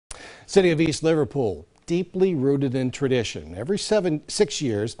City of East Liverpool, deeply rooted in tradition. Every 6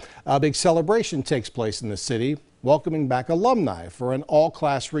 years, a big celebration takes place in the city, welcoming back alumni for an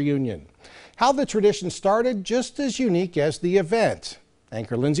all-class reunion. How the tradition started, just as unique as the event.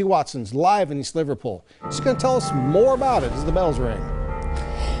 Anchor Lindsay Watson's live in East Liverpool. She's going to tell us more about it as the bells ring.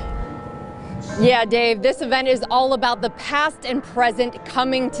 Yeah, Dave, this event is all about the past and present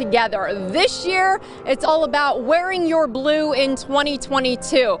coming together. This year, it's all about wearing your blue in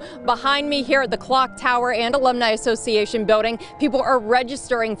 2022. Behind me here at the Clock Tower and Alumni Association building, people are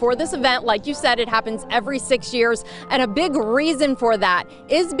registering for this event. Like you said, it happens every 6 years. And a big reason for that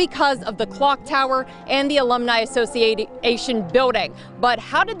is because of the Clock Tower and the Alumni Association building. But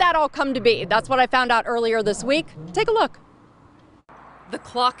how did that all come to be? That's what I found out earlier this week. Take a look. The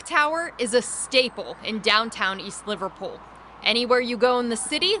Clock Tower is a staple in downtown East Liverpool. Anywhere you go in the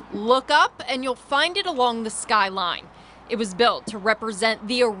city, look up and you'll find it along the skyline. It was built to represent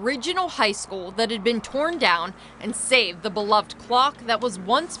the original high school that had been torn down and save the beloved clock that was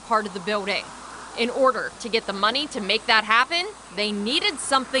once part of the building. In order to get the money to make that happen, they needed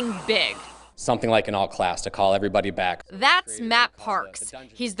something big. Something like an all-class to call everybody back. That's Matt Parks.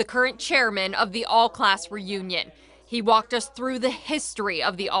 He's the current chairman of the all-class reunion. He walked us through the history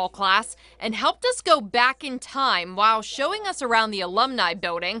of the all-class and helped us go back in time while showing us around the alumni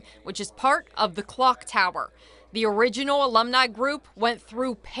building, which is part of the Clock Tower. The original alumni group went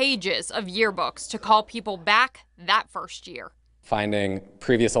through pages of yearbooks to call people back that first year. Finding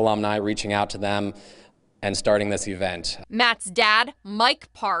previous alumni, reaching out to them, and starting this event. Matt's dad, Mike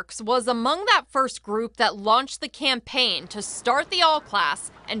Parks, was among that first group that launched the campaign to start the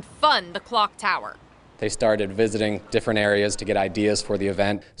all-class and fund the Clock Tower. They started visiting different areas to get ideas for the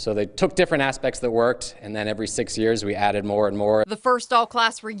event. So they took different aspects that worked, and then every 6 years we added more and more. The first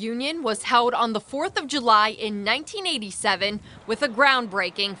all-class reunion was held on the 4th of July in 1987 with a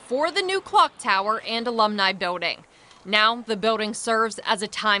groundbreaking for the new Clock Tower and alumni building. Now the building serves as a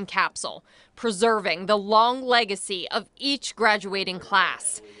time capsule, preserving the long legacy of each graduating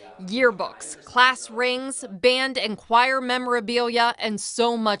class. Yearbooks, class rings, band and choir memorabilia, and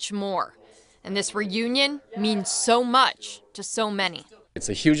so much more. And this reunion means so much to so many. It's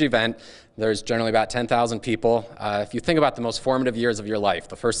a huge event. There's generally about 10,000 people. If you think about the most formative years of your life,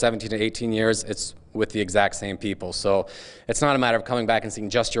 the first 17 to 18 years, it's with the exact same people. So it's not a matter of coming back and seeing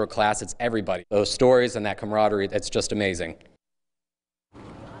just your class, it's everybody. Those stories and that camaraderie, it's just amazing.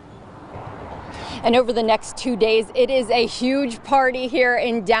 And over the next 2 days, it is a huge party here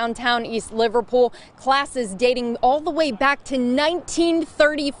in downtown East Liverpool. Classes dating all the way back to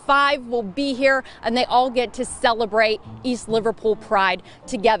 1935 will be here, and they all get to celebrate East Liverpool pride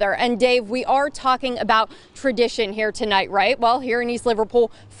together. And Dave, we are talking about tradition here tonight, right? Well, here in East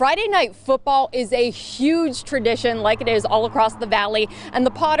Liverpool, Friday night football is a huge tradition like it is all across the valley. And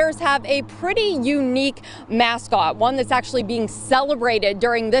the Potters have a pretty unique mascot, one that's actually being celebrated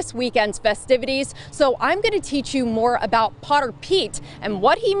during this weekend's festivities. So I'm going to teach you more about Potter Pete and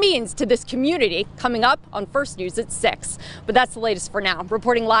what he means to this community coming up on First News at 6. But that's the latest for now.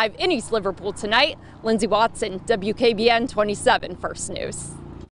 Reporting live in East Liverpool tonight, Lindsay Watson, WKBN 27 First News.